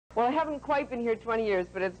Well, I haven't quite been here 20 years,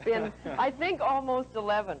 but it's been, I think, almost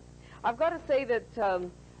 11. I've got to say that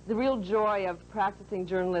the real joy of practicing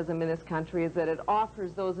journalism in this country is that it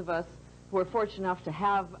offers those of us who are fortunate enough to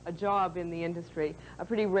have a job in the industry a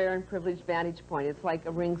pretty rare and privileged vantage point. It's like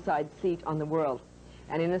a ringside seat on the world.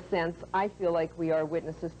 And in a sense, I feel like we are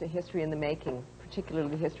witnesses to history in the making, particularly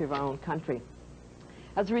the history of our own country.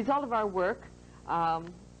 As a result of our work,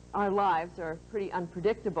 our lives are pretty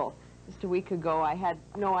unpredictable. Just a week ago, I had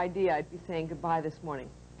no idea I'd be saying goodbye this morning.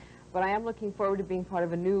 But I am looking forward to being part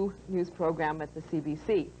of a new news program at the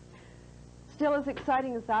CBC. Still, as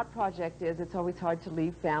exciting as that project is, it's always hard to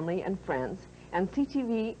leave family and friends. And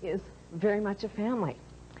CTV is very much a family.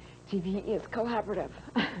 TV is collaborative.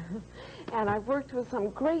 And I've worked with some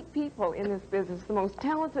great people in this business, the most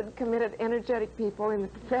talented, committed, energetic people in the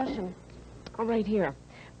profession. Oh, right here.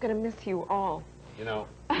 I'm going to miss you all. You know,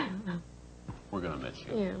 we're going to miss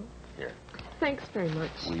you. Yeah. Here. Thanks very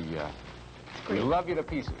much. We love you to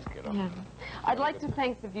pieces, kiddo. Yeah. I'd like to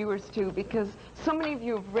thank the viewers, too, because so many of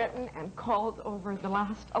you have written and called over the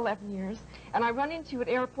last 11 years, and I run into you at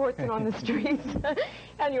airports and on the streets,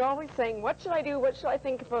 and you're always saying, what should I do? What should I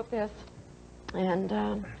think about this?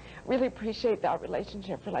 And really appreciate that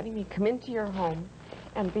relationship for letting me come into your home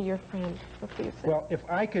and be your friend. Well, if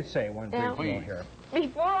I could say one brief note here.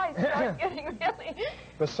 Before I start getting really...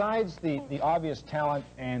 Besides the obvious talent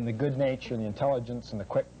and the good nature and the intelligence and the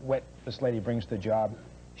quick wit this lady brings to the job,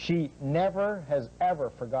 she never has ever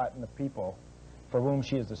forgotten the people for whom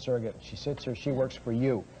she is the surrogate. She sits here, she works for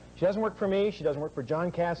you. She doesn't work for me, she doesn't work for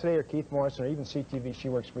John Cassidy or Keith Morrison or even CTV, she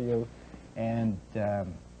works for you. And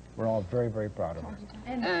we're all very, very proud of her.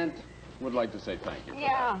 And would like to say thank you.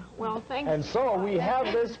 Yeah, well, thanks. And so we have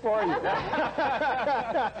this for you.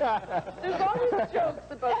 There's always jokes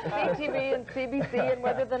about CTV and CBC and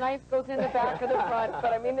whether the knife goes in the back or the front,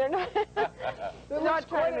 but I mean, they're not... It looks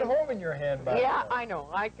quite at home in your hand, by Yeah, I know.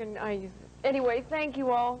 Anyway, thank you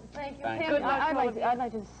all. Thank you. Thank Pam, I'd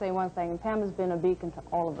like to say one thing. Pam has been a beacon to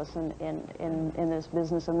all of us in this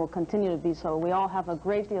business and will continue to be so. We all have a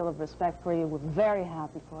great deal of respect for you. We're very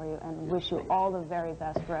happy for you and wish you all the very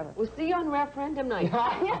best forever. We'll see you on referendum night.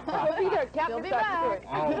 We'll be there. She'll be back.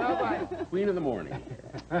 Bye-bye. Queen of the morning.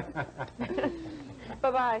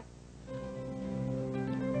 Bye-bye.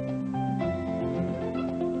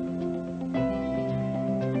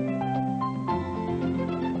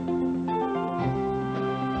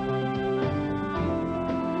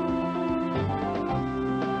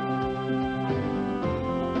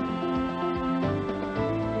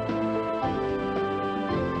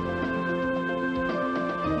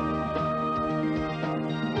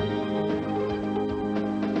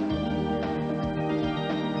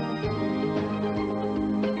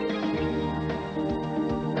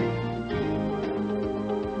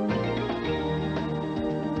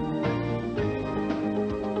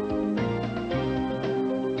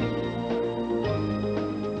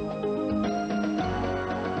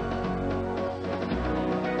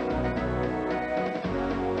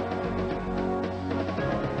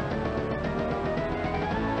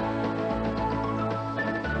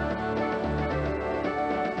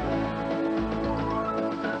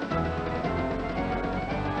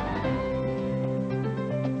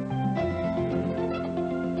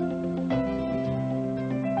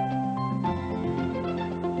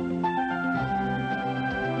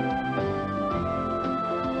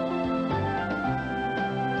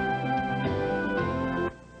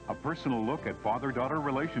 Personal look at father-daughter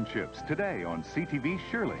relationships today on CTV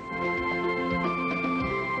Shirley.